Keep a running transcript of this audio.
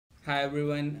Hi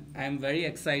everyone, I am very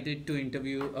excited to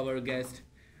interview our guest,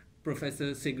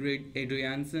 Professor Sigrid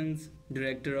Adriaenssens,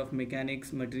 Director of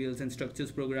Mechanics, Materials and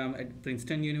Structures Program at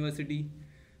Princeton University.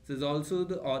 She is also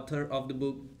the author of the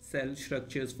book Cell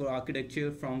Structures for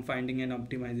Architecture from Finding and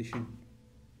Optimization.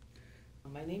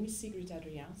 My name is Sigrid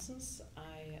Adriaenssens.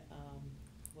 I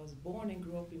was born and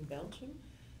grew up in Belgium.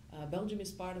 Belgium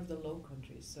is part of the Low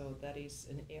Countries, so that is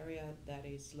an area that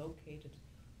is located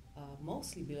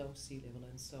mostly below sea level.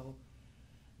 And so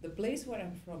the place where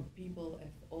I'm from, people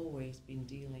have always been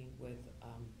dealing with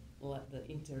the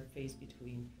interface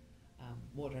between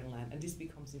water and land, and this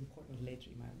becomes important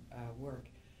later in my work.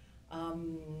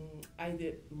 I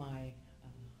did my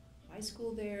high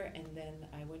school there, and then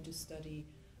I went to study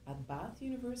at Bath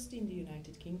University in the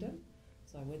United Kingdom.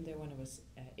 So I went there when I was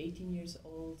 18 years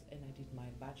old, and I did my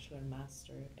bachelor,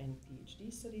 master, and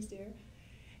PhD studies there.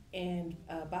 And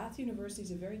Bath University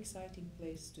is a very exciting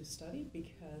place to study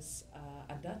because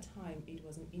at that time it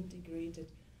was an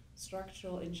integrated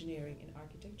structural engineering and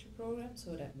architecture program.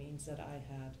 So that means that I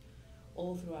had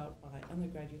all throughout my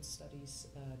undergraduate studies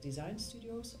design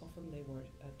studios. Often they were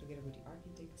together with the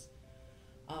architects.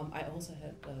 I also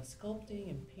had sculpting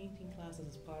and painting classes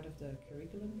as part of the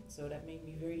curriculum, so that made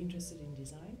me very interested in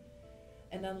design.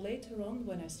 And then later on,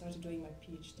 when I started doing my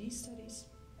PhD studies,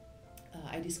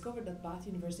 I discovered that Bath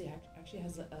University actually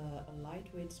has a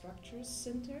lightweight structures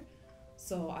center.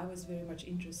 So I was very much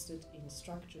interested in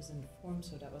structures and forms,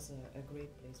 so that was a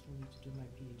great place for me to do my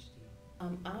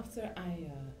PhD. After I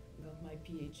got my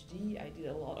PhD, I did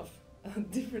a lot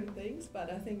of different things, but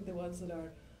I think the ones that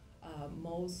are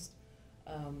most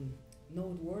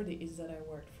noteworthy is that I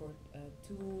worked for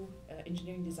two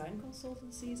engineering design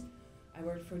consultancies. I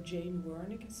worked for Jane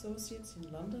Wernick Associates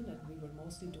in London, and we were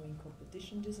mostly doing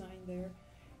competition design there.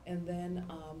 And then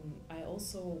I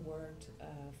also worked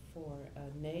for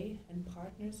Ney and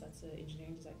Partners, that's an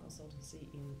engineering design consultancy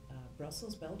in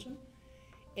Brussels, Belgium.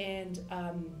 And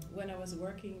when I was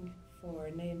working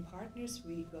for Ney and Partners,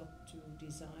 we got to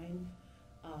design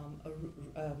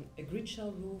a grid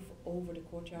shell roof over the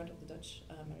courtyard of the Dutch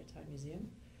Maritime Museum.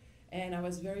 And I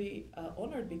was very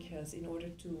honored because in order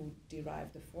to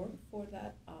derive the form for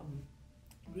that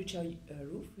grid shell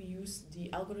roof, we used the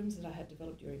algorithms that I had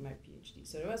developed during my PhD.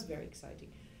 So it was very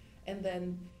exciting. And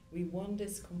then we won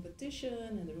this competition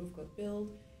and the roof got built.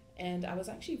 And I was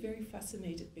actually very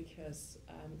fascinated because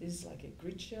this is like a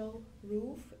grid shell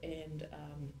roof, and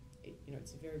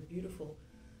it's a very beautiful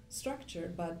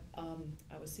structure, but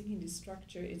I was thinking this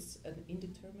structure is an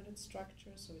indeterminate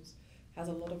structure, so it has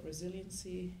a lot of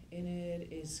resiliency in it.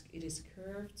 It is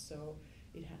curved, so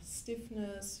it has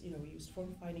stiffness. We used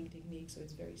form finding techniques, so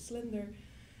it's very slender.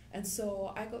 And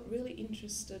so I got really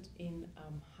interested in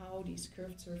how these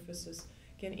curved surfaces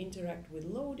can interact with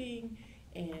loading,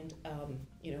 and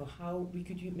how we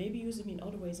could maybe use them in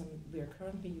other ways, and we are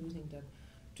currently using them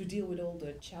to deal with all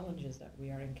the challenges that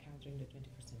we are encountering in the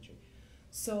 21st century.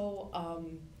 So,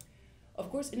 of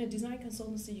course, in a design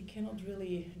consultancy, you cannot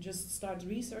really just start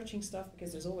researching stuff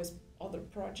because there's always other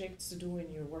projects to do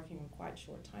and you're working on quite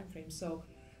short time frames. So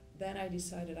then I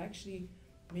decided actually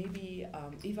maybe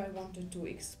if I wanted to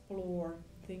explore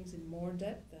things in more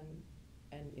depth,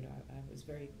 and I was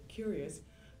very curious,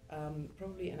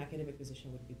 probably an academic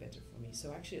position would be better for me.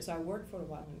 So I worked for a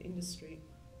while in industry,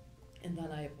 and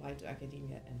then I applied to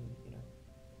academia, and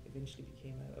eventually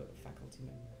became a faculty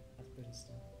member at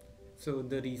Princeton. So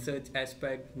the research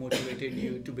aspect motivated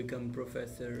you to become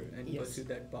professor and Yes. pursue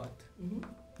that path. Mm-hmm.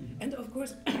 Mm-hmm. And of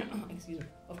course, excuse me.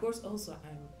 Of course, also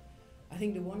I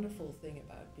think the wonderful thing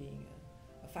about being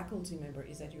a faculty member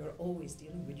is that you're always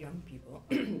dealing with young people.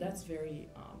 That's very,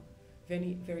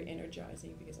 very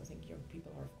energizing, because I think young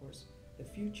people are, of course, the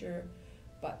future,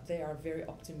 but they are very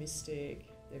optimistic.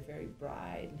 They're very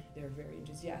bright. They're very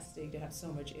enthusiastic. They have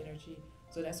so much energy.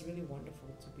 So that's really wonderful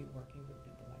to be working with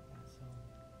people like that.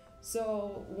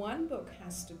 So one book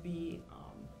has to be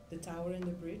The Tower and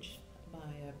the Bridge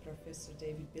by Professor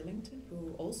David Billington,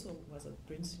 who also was at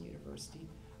Princeton University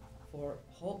for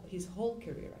his whole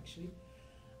career, actually.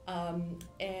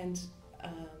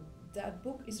 That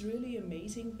book is really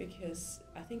amazing because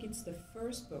I think it's the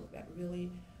first book that really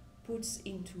puts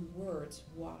into words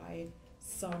why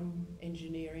some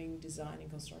engineering, design, and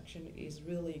construction is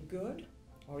really good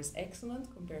or is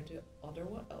excellent compared to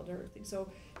other things. So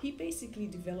he basically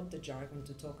developed a jargon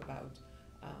to talk about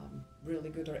really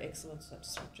good or excellent such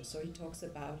structures. So he talks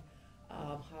about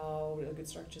how really good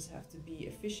structures have to be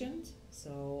efficient.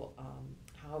 So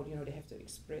how they have to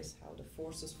express how the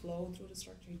forces flow through the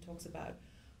structure. He talks about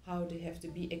how they have to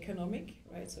be economic,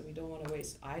 right? So we don't want to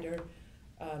waste either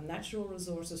natural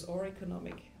resources or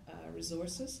economic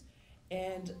resources.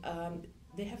 and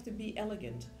they have to be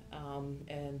elegant.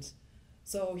 And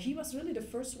so he was really the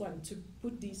first one to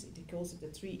put these, he calls it the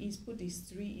 3 E's, put these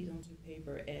 3 E's onto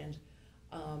paper. And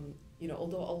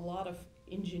although a lot of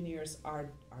engineers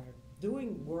are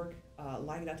doing work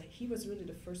like that, he was really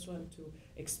the first one to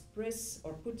express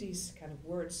or put these kind of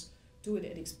words to it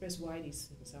and express why these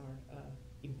things are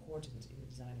important in the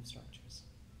design of structures.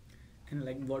 And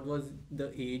like, what was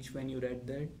the age when you read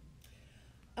that?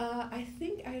 I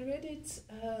think I read it,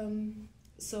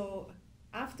 so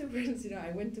afterwards,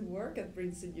 I went to work at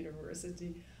Princeton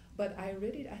University, but I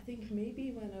read it, I think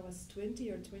maybe when I was 20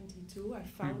 or 22. I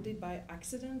found it by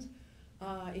accident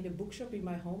in a bookshop in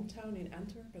my hometown in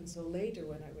Antwerp. And so later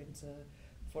when I went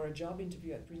for a job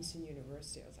interview at Princeton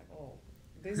University, I was like, oh,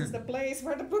 this is the place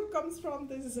where the book comes from,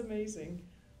 this is amazing.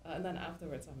 And then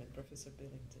afterwards I met Professor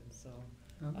Billington, so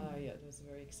yeah, it was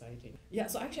very exciting. Yeah,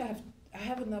 so actually I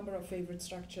have a number of favorite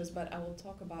structures, but I will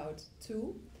talk about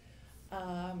 2.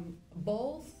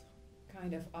 Both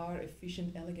kind of are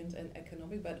efficient, elegant, and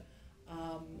economic, but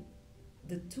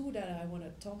the 2 that I want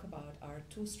to talk about are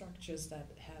 2 structures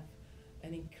that have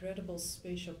an incredible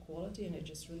spatial quality, and it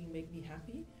just really make me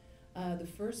happy. The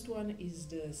first one is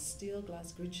the steel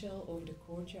glass grid shell over the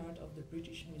courtyard of the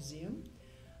British Museum.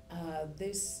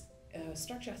 This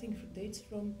structure, I think, dates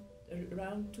from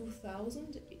around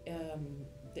 2000.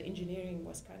 The engineering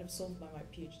was kind of solved by my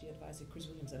PhD advisor, Chris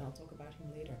Williams, and I'll talk about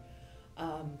him later.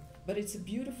 But it's a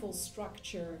beautiful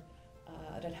structure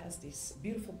that has these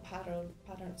beautiful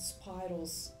pattern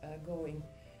spirals going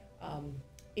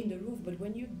in the roof. But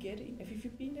when you get in, have you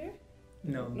been there?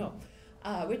 No.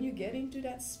 When you get into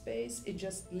that space, it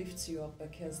just lifts you up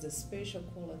because the spatial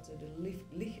quality,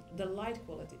 the light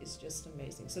quality is just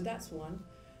amazing. So that's one.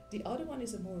 The other one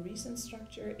is a more recent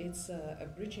structure. It's a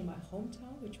bridge in my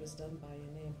hometown, which was done by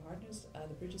NAM Partners.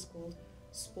 The bridge is called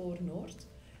Spoor Noord.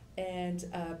 And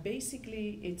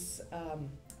basically it's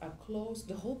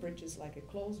the whole bridge is like a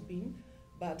closed beam,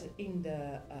 but in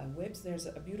the webs there's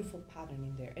a beautiful pattern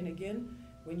in there. And again,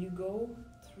 when you go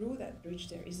through that bridge,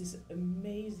 there is this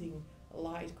amazing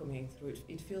light coming through it.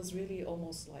 It feels really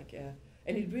almost like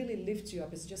and it really lifts you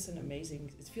up. It's just an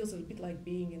amazing, it feels a bit like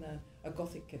being in a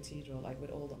Gothic cathedral, like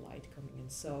with all the light coming in.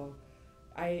 So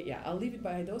I'll leave it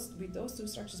by with those 2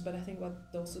 structures, but I think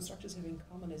what those 2 structures have in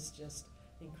common is just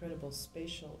incredible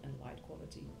spatial and light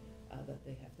quality that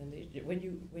they have. And when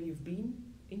you've been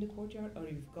in the courtyard or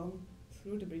you've gone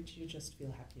through the bridge, you just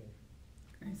feel happier.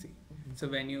 I see. So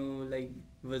when you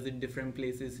visit different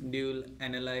places, do you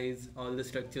analyze all the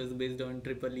structures based on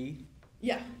EEE?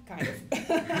 Yeah, kind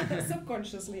of.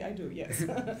 Subconsciously, I do. Yes.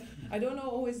 I don't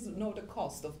always know the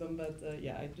cost of them, but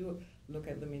I do look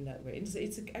at them in that way. It's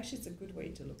a good way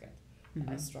to look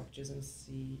at structures and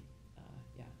see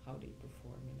how they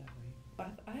perform in that way.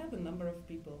 But I have a number of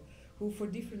people who, for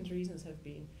different reasons, have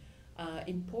been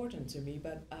important to me.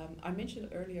 But I mentioned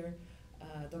earlier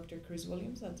Dr. Chris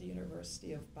Williams at the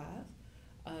University of Bath.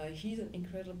 He's an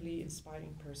incredibly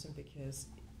inspiring person because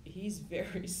he's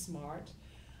very smart,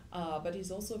 but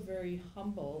he's also very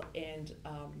humble. And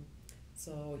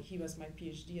so he was my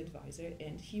PhD advisor,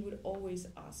 and he would always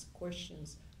ask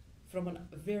questions from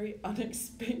a very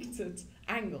unexpected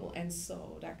angle. And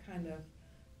so that kind of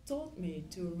taught me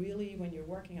to really, when you're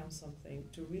working on something,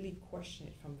 to really question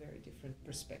it from very different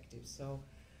perspectives. So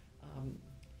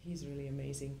he's really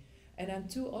amazing. And then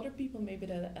 2 other people maybe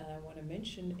that I want to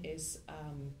mention is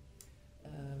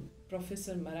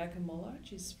Professor Marijke Mollaert.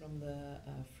 She's from the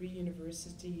Free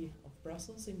University of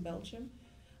Brussels in Belgium.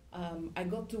 I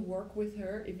got to work with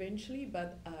her eventually,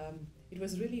 but it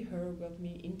was really her who got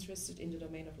me interested in the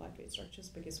domain of lightweight structures,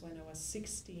 because when I was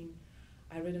 16,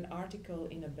 I read an article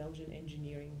in a Belgian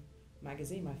engineering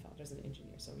magazine. My father's an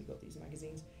engineer, so we got these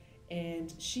magazines.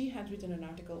 And she had written an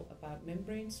article about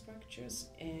membrane structures,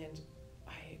 and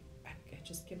I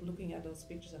just kept looking at those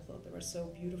pictures. I thought they were so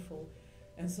beautiful.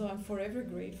 And so I'm forever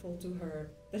grateful to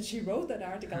her that she wrote that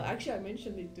article. Actually, I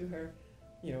mentioned it to her,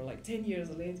 10 years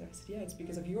later. I said, yeah, it's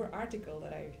because of your article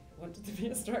that I wanted to be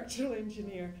a structural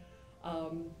engineer.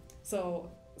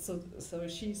 So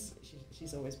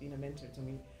she's always been a mentor to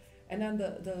me. And then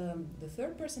the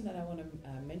third person that I want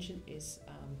to mention is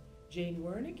Jane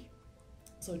Wernick.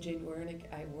 So Jane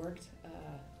Wernick, I worked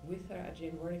with her at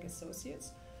Jane Wernick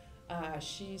Associates.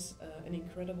 She's an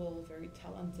incredible, very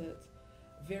talented,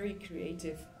 very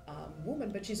creative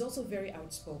woman, but she's also very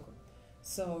outspoken.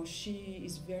 So she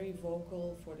is very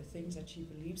vocal for the things that she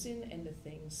believes in and the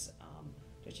things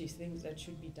that she thinks that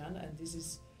should be done. And this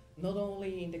is not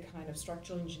only in the kind of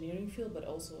structural engineering field, but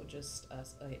also just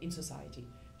in society.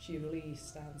 She really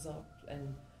stands up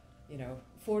and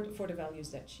for the values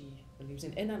that she believes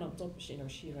in. And then on top, she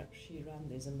ran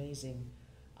this amazing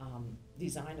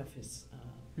design office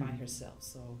by herself.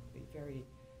 So very,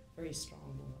 very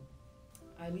strong woman.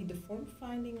 I lead the form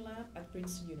finding lab at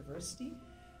Princeton University.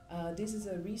 This is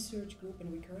a research group,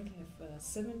 and we currently have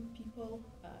 7 people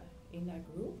in that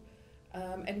group.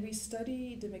 And we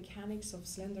study the mechanics of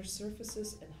slender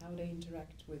surfaces and how they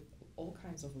interact with all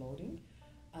kinds of loading.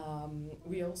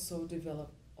 We also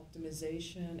develop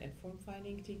optimization and form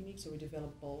finding techniques, so we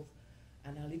develop both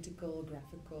analytical,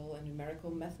 graphical, and numerical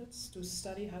methods to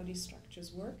study how these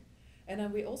structures work. And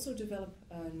then we also develop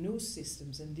new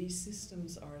systems, and these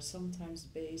systems are sometimes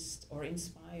based or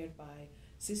inspired by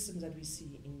systems that we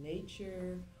see in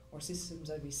nature, or systems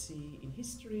that we see in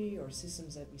history, or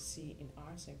systems that we see in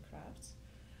arts and crafts.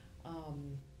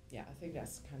 I think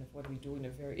that's kind of what we do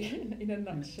in a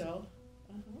nutshell.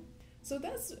 So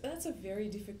that's a very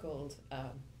difficult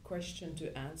question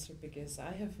to answer, because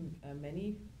I have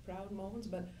many proud moments,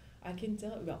 but I can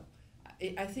tell,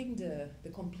 I think the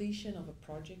completion of a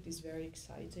project is very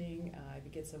exciting. If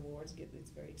it gets awards,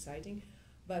 it's very exciting.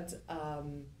 But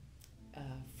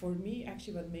for me,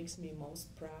 actually, what makes me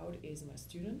most proud is my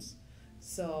students.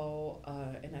 So,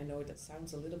 and I know that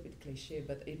sounds a little bit cliche,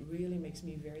 but it really makes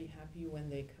me very happy when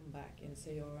they come back and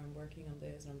say, oh, I'm working on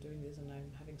this, I'm doing this, and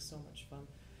I'm having so much fun.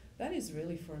 That is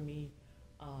really, for me,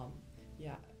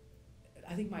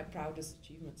 I think my proudest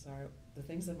achievements are the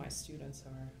things that my students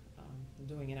are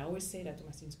doing. And I always say that to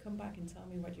my students, come back and tell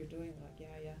me what you're doing. They're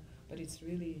like, yeah, but it's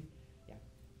really,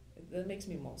 that makes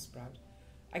me most proud.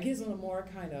 I guess on a more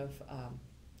kind of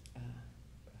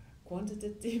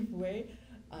quantitative way,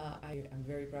 I am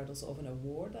very proud also of an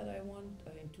award that I won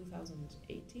in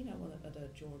 2018. I won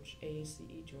the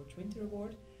AACE George Winter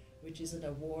Award, which is an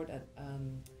award that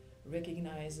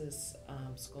recognizes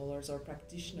scholars or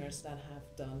practitioners that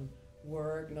have done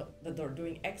work, that are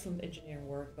doing excellent engineering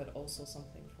work, but also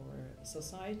something for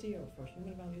society or for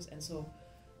human values. And so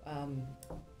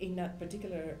in that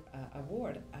particular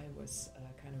award, I was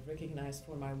kind of recognized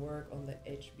for my work on the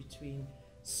edge between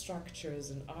structures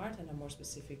and art, and more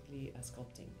specifically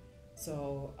sculpting.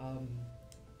 So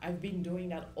I've been doing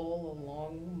that all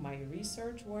along my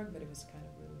research work, but it was kind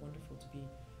of really wonderful to be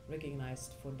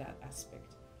recognized for that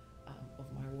aspect of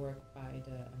my work by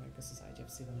the American Society of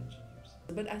Civil Engineers.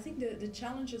 But I think the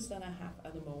challenges that I have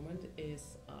at the moment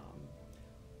is,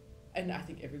 and I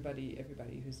think everybody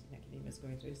who's in academia is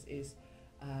going through this, is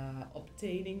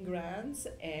obtaining grants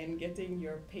and getting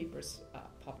your papers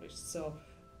published. So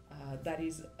that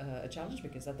is a challenge,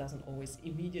 because that doesn't always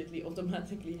immediately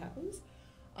automatically happens.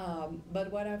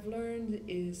 But what I've learned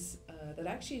is that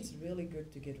actually it's really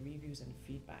good to get reviews and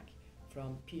feedback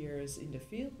from peers in the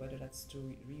field, whether that's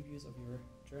through reviews of your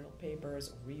journal papers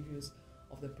or reviews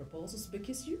of the proposals,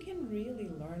 because you can really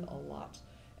learn a lot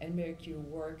and make your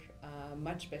work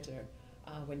much better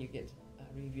when you get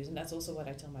reviews. And that's also what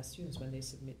I tell my students when they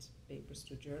submit papers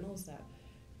to journals, that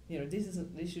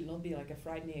this should not be like a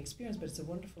frightening experience, but it's a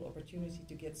wonderful opportunity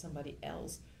to get somebody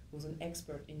else who's an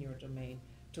expert in your domain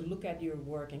to look at your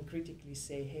work and critically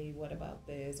say, hey, what about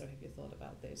this, or have you thought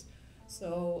about this?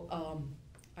 So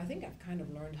I think I've kind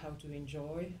of learned how to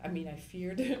enjoy. I mean, I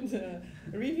fear the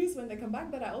reviews when they come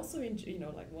back, but I also enjoy,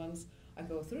 like once I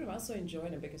go through them, I also enjoy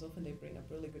them, because often they bring up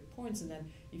really good points. And then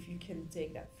if you can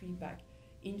take that feedback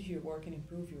into your work and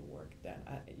improve your work, then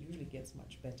it usually gets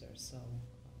much better. So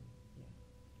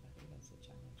I think that's a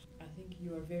challenge. I think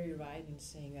you are very right in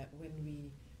saying that when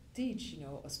we teach,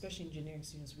 especially engineering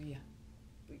students, we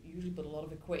usually put a lot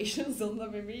of equations on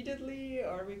them immediately,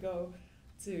 or we go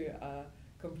to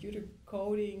computer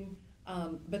coding,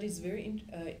 but it's very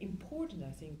important,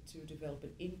 I think, to develop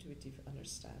an intuitive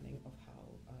understanding of how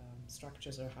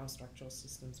structures or how structural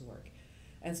systems work.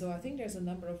 And so I think there's a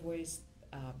number of ways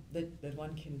that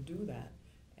one can do that.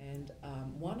 And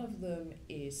one of them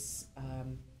is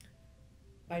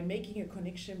by making a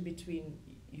connection between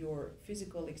your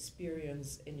physical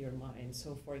experience and your mind.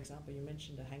 So for example, you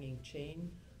mentioned the hanging chain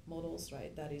models,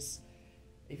 right? That is,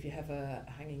 if you have a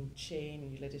hanging chain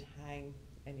and you let it hang,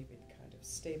 and if it kind of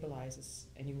stabilizes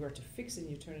and you were to fix it and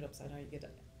you turn it upside down, you get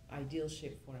an ideal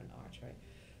shape for an arch, right?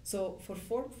 So for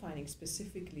form finding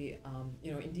specifically,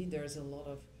 indeed there's a lot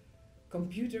of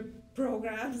computer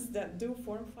programs that do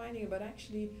form finding, but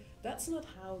actually that's not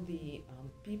how the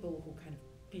people who kind of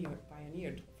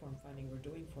pioneered form finding were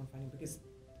doing form finding, because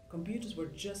computers were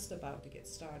just about to get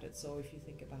started. So if you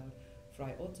think about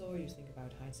FREI OTTO, you think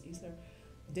about Heinz Isler,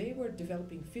 they were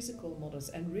developing physical models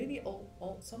and really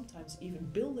all sometimes even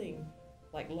building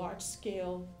like large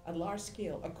scale,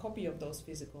 a copy of those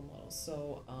physical models.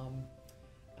 So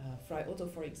FREI OTTO,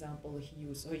 for example, he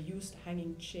used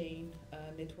hanging chain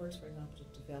networks, for example,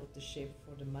 to develop the shape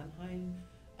for the Mannheim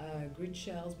grid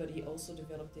shells, but he also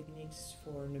developed techniques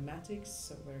for pneumatics,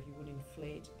 so where he would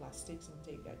inflate plastics and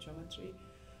take that geometry.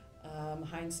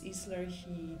 Heinz Isler,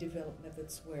 he developed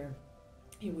methods where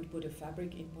he would put a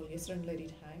fabric in polyester and let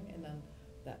it hang, and then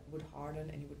that would harden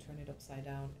and he would turn it upside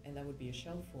down and that would be a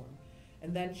shell form.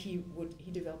 And then he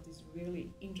developed this really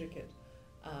intricate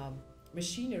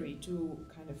machinery to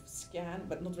kind of scan,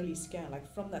 but not really scan, like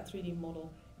from that 3D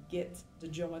model, get the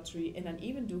geometry and then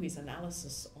even do his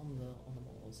analysis on the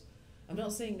models. I'm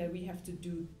not saying that we have to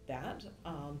do that,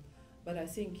 but I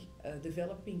think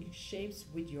developing shapes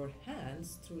with your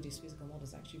hands through this physical model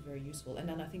is actually very useful. And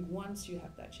then I think once you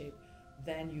have that shape,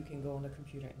 then you can go on the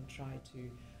computer and try to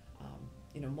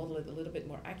model it a little bit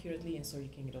more accurately, and so you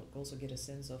can also get a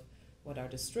sense of what are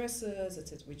the stresses,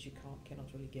 etc., which you cannot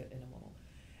really get in a model.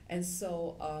 And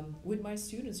so with my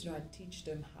students, I teach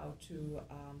them how to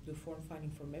do form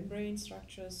finding for membrane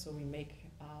structures. So we make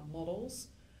models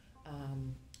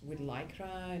with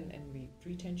lycra and we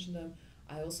pre-tension them.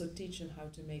 I also teach them how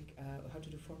to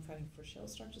do form finding for shell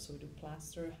structures. So we do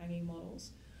plaster hanging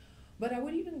models. But I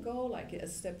would even go like a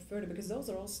step further, because those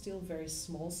are all still very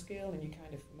small scale and you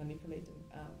kind of manipulate them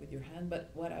with your hand.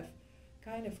 But what I've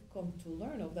kind of come to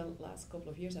learn over the last couple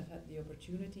of years, I've had the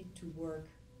opportunity to work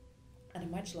at a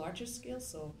much larger scale.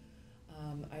 So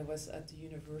I was at the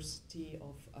University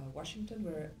of Washington,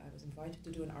 where I was invited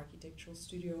to do an architectural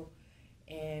studio,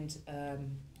 and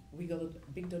we got a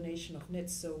big donation of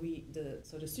nets. So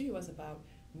the studio was about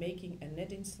making a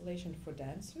net installation for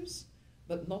dancers,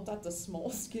 but not at the small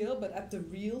scale, but at the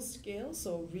real scale.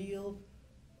 So real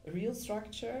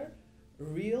structure,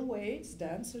 real weights,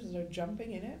 dancers are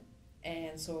jumping in it.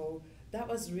 And so that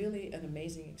was really an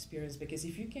amazing experience, because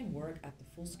if you can work at the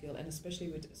full scale, and especially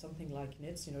with something like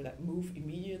knits, that move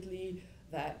immediately,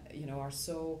 that are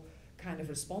so kind of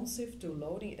responsive to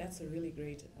loading, that's a really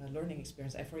great learning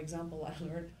experience. For example,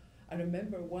 I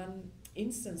remember one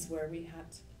instance where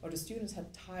the students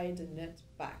had tied the net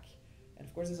back, and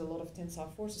of course there's a lot of tensile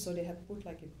forces, so they had put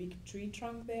like a big tree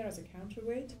trunk there as a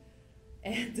counterweight,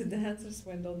 and the dancers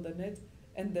went on the net,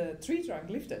 and the tree trunk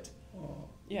lifted. Oh.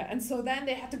 Yeah, and so then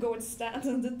they had to go and stand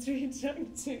on the tree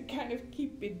trunk to kind of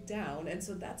keep it down, and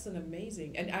so that's an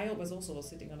amazing, and I was also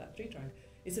sitting on that tree trunk.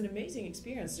 It's an amazing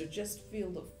experience to just feel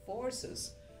the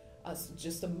forces,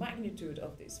 just the magnitude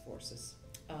of these forces.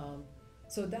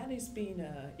 So that has been,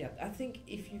 I think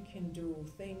if you can do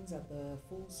things at the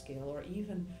full scale, or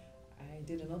even, I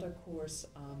did another course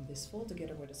this fall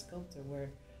together with a sculptor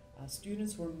where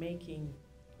students were making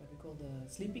what we call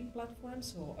the sleeping platform,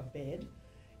 so a bed,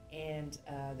 and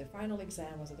the final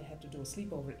exam was that they had to do a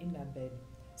sleepover in that bed.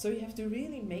 So you have to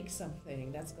really make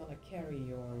something that's going to carry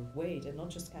your weight, and not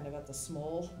just kind of at the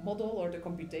small model or the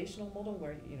computational model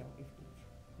where, if you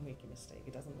make a mistake,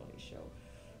 it doesn't really show.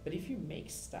 But if you make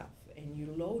stuff and you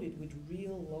load it with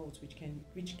real loads, which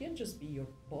can just be your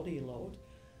body load,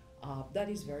 that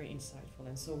is very insightful.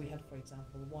 And so we had, for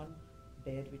example, one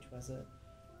bed which was a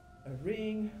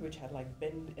ring which had like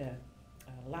bend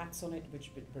lats on it,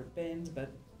 which were bent,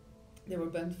 but they were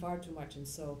bent far too much, and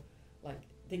so like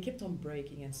they kept on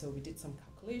breaking. And so we did some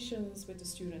calculations with the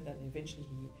student, and eventually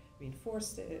he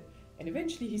reinforced it, and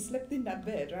eventually he slept in that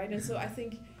bed, right? And so I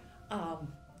think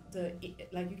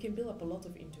you can build up a lot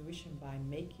of intuition by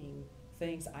making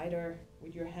things either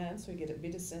with your hands, so you get a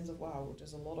bit of sense of, wow,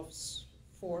 there's a lot of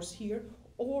force here,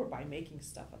 or by making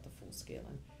stuff at the full scale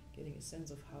and getting a sense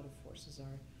of how the forces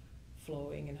are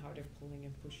flowing and how they're pulling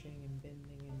and pushing and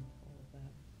bending and all of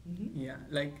that. Mm-hmm. Yeah,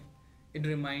 like it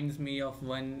reminds me of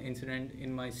one incident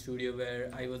in my studio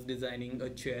where I was designing a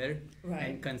chair, Right.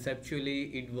 and conceptually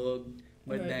it worked,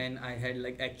 but Right. then I had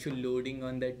like actual loading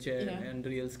on that chair and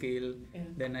real scale. Yeah.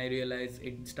 Then I realized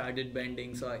it started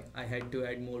bending, so I had to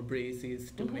add more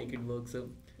braces to make it work. So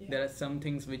there are some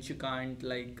things which you can't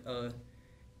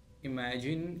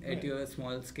imagine at your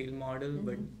small scale model,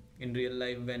 but in real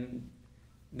life, when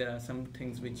there are some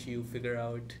things which you figure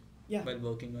out while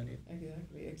working on it.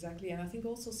 Exactly. And I think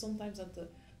also sometimes at the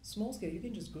small scale, you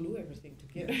can just glue everything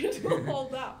together to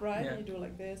hold up, right? Yeah. You do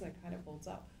like this, and it kind of holds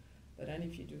up. But then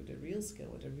if you do the real scale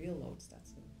with the real loads,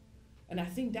 and I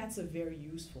think that's a very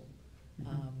useful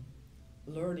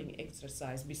learning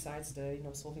exercise, besides the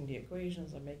solving the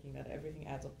equations and making that everything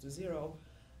adds up to zero.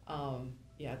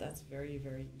 That's very,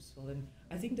 very useful. And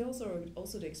I think those are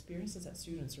also the experiences that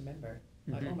students remember.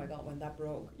 Like, oh my God, when that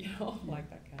broke, like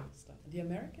that kind of stuff. The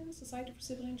American Society for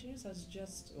Civil Engineers has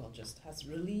has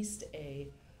released a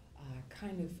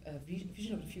kind of a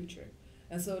vision of the future.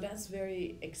 And so that's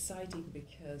very exciting,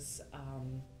 because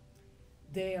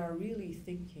they are really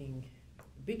thinking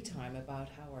big time about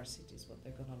how our cities, what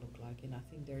they're going to look like. And I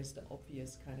think there's the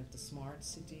obvious kind of the smart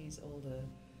cities, all the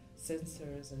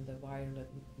sensors and the wireless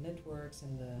networks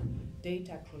and the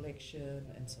data collection,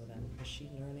 and so then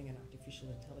machine learning and artificial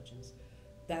intelligence.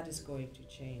 That is going to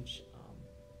change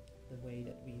the way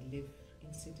that we live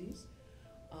in cities.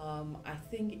 I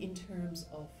think in terms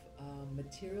of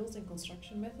materials and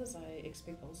construction methods, I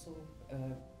expect also,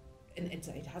 and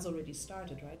it has already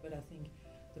started, right? But I think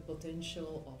the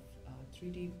potential of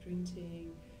 3D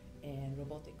printing and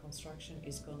robotic construction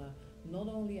is gonna not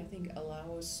only, I think,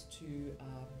 allow us to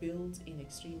build in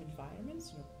extreme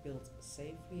environments, build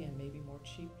safely and maybe more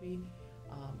cheaply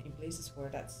in places where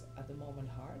that's at the moment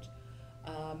hard,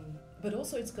 but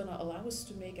also it's gonna allow us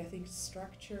to make, I think,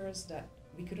 structures that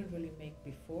we couldn't really make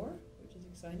before, which is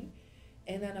exciting.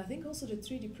 And then I think also the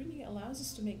 3D printing allows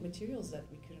us to make materials that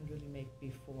we couldn't really make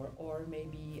before, or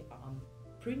maybe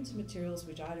print materials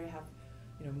which either have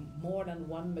more than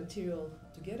one material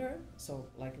together, so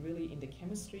like really in the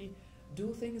chemistry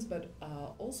do things, but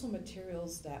also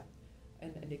materials that,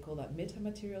 and they call that meta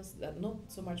materials, that not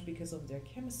so much because of their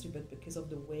chemistry, but because of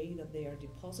the way that they are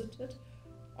deposited,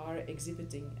 are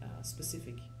exhibiting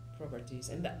specific properties.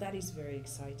 And that is very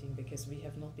exciting, because we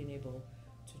have not been able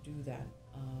to do that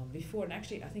before. And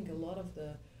actually I think a lot of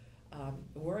the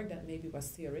work that maybe was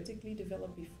theoretically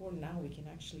developed before, now we can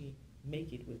actually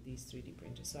make it with these 3D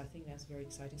printers. So I think that's very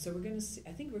exciting. So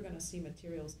I think we're going to see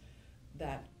materials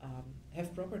that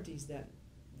have properties that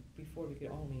before we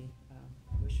could only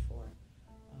wish for.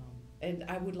 And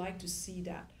I would like to see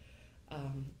that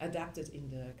adapted in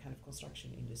the kind of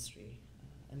construction industry.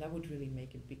 And that would really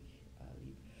make a big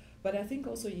leap. But I think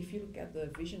also if you look at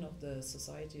the vision of the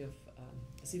Society of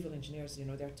Civil Engineers,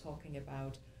 they're talking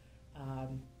about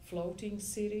floating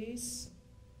cities.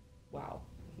 Wow,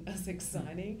 that's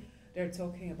exciting. They're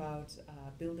talking about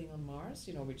building on Mars,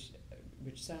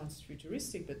 which sounds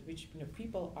futuristic, but which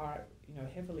people are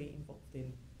heavily involved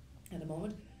in at the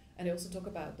moment. And they also talk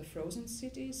about the frozen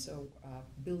cities, so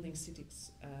building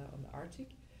cities on the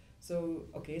Arctic. So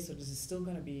okay, so this is still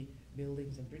going to be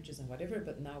buildings and bridges and whatever,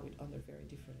 but now under very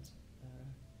different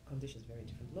conditions, very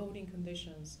different loading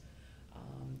conditions,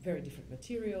 very different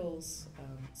materials.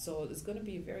 So it's going to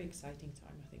be a very exciting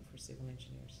time, I think, for civil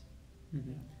engineers.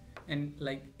 Mm-hmm. Yeah. And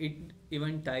like it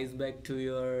even ties back to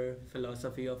your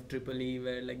philosophy of EEE,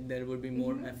 where like there would be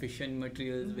more efficient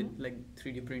materials with like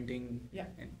 3D printing. Yeah,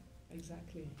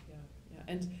 exactly. Yeah.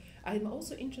 And I'm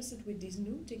also interested with these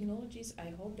new technologies.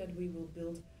 I hope that we will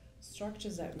build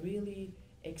structures that really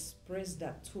express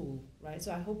that tool, right?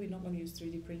 So I hope we're not going to use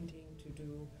 3D printing to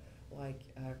do like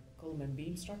column and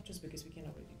beam structures, because we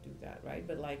cannot really do that, right?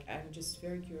 But like I'm just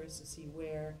very curious to see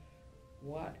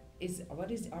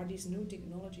are these new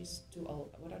technologies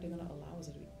what are they going to allow us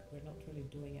that we're not really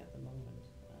doing at the moment?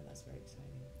 That's very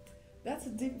exciting. That's a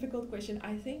difficult question.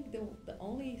 I think the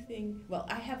only thing, well,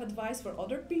 I have advice for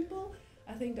other people.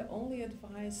 I think the only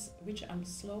advice, which I'm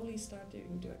slowly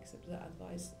starting to accept, the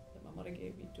advice that my mother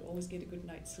gave me, to always get a good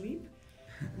night's sleep.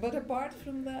 But apart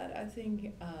from that, I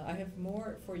think I have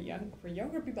more for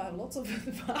younger people. I have lots of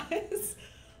advice.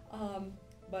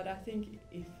 But I think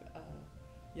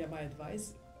if my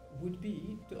advice would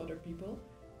be to other people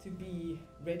to be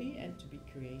ready and to be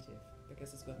creative,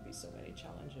 because there's going to be so many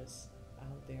challenges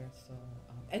out there. So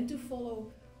and to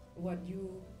follow what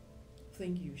you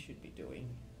think you should be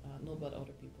doing, not what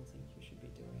other people think you should be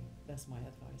doing. That's my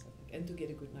advice, I think. And to get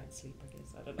a good night's sleep, I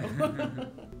guess. I don't know.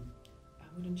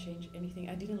 I wouldn't change anything.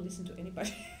 I didn't listen to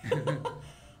anybody.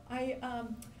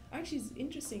 Actually, it's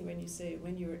interesting when you say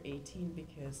when you're 18,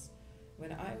 because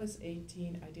when I was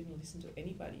 18, I didn't listen to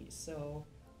anybody. So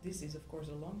this is, of course,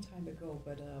 a long time ago,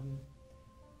 but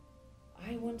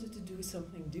I wanted to do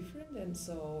something different. And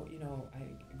so, I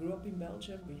grew up in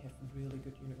Belgium. We have really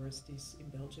good universities in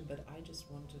Belgium, but I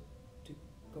just wanted to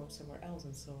go somewhere else.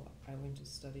 And so I went to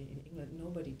study in England.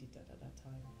 Nobody did that at that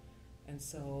time.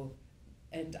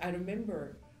 And I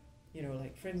remember,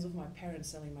 like friends of my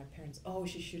parents telling my parents, oh,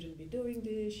 she shouldn't be doing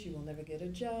this, she will never get a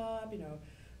job,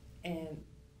 and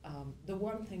the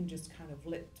one thing just kind of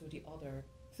led to the other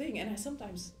thing. And I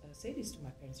sometimes say this to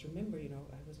my parents, remember,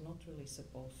 I was not really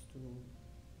supposed to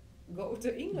go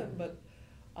to England, but,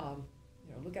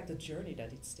 look at the journey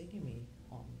that it's taken me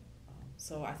on.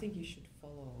 So I think you should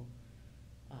follow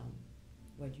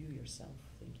what you yourself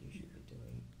think you should be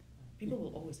doing. People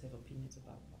will always have opinions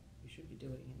about what you should be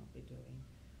doing and not be doing.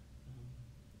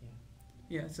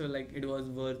 Yeah, so like it was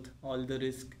worth all the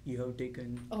risk you have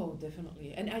taken. Oh,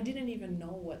 definitely. And I didn't even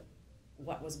know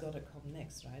what was going to come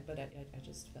next, right? But I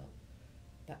just felt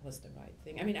that was the right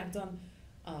thing. I mean, I've done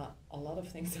A lot of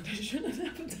things that I shouldn't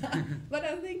have done. But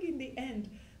I think in the end,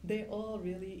 they all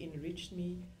really enriched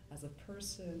me as a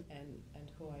person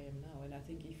and who I am now. And I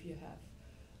think if you have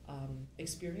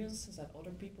experiences that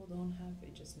other people don't have,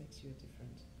 it just makes you a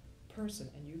different person,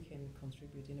 and you can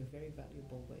contribute in a very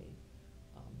valuable way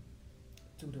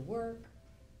to the work,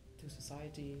 to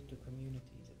society, to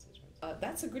communities, etc.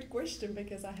 That's a good question,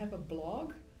 because I have a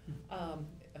blog.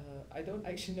 I don't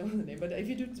actually know the name, but if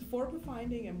you do form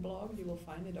finding and blog, you will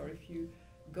find it. Or if you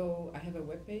go, I have a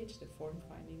webpage, the Form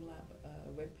Finding Lab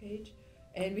webpage,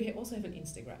 and we also have an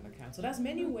Instagram account. So there's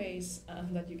many ways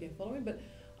that you can follow me, but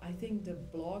I think the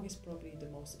blog is probably the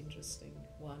most interesting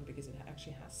one, because it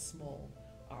actually has small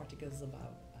articles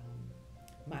about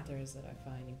matters that I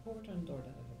find important or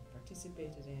that I've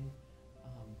participated in.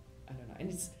 I don't know,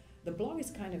 and the blog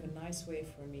is kind of a nice way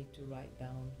for me to write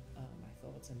down my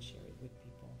thoughts and share it with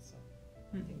people. So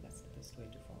I think that's the best way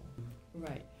to follow.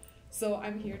 Right. So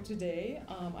I'm here today.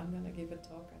 I'm going to give a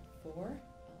talk at 4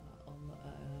 on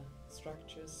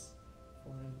structures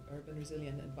for an urban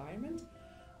resilient environment.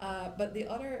 But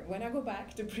when I go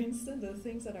back to Princeton, the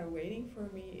things that are waiting for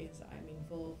me is I'm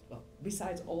involved, well,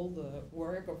 besides all the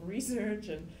work of research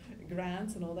and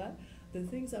grants and all that, the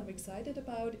things I'm excited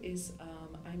about is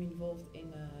I'm involved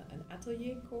in an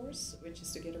atelier course, which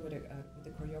is together with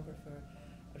the choreographer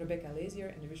Rebecca Lazier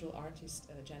and the visual artist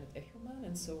Janet Echelman.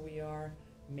 And so we are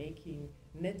making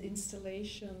net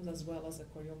installations as well as a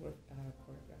choreographic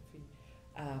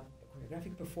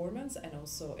performance, and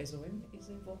also S01 is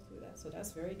involved with that. So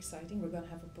that's very exciting. We're going to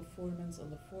have a performance on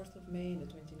the 4th of May and the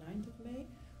 29th of May.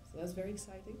 So that's very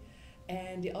exciting.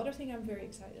 And the other thing I'm very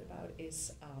excited about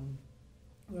is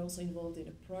we're also involved in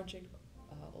a project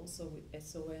also with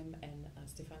S01 and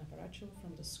Stefano Paraccio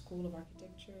from the School of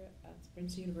Architecture at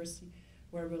Princeton University,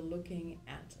 where we're looking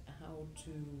at how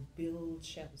to build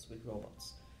shells with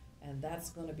robots. And that's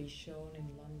going to be shown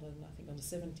in London, I think on the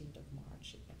 17th of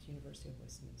March at the University of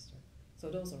Westminster. So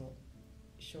those are all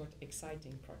short,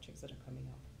 exciting projects that are coming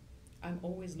up. I'm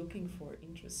always looking for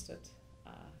interested,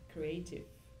 creative,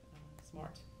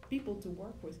 smart people to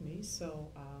work with me.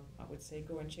 So I would say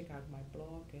go and check out my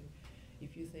blog, and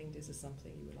if you think this is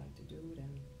something you would like to do,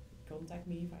 then contact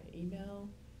me via email,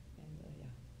 and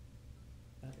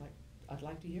I'd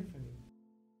like to hear from you.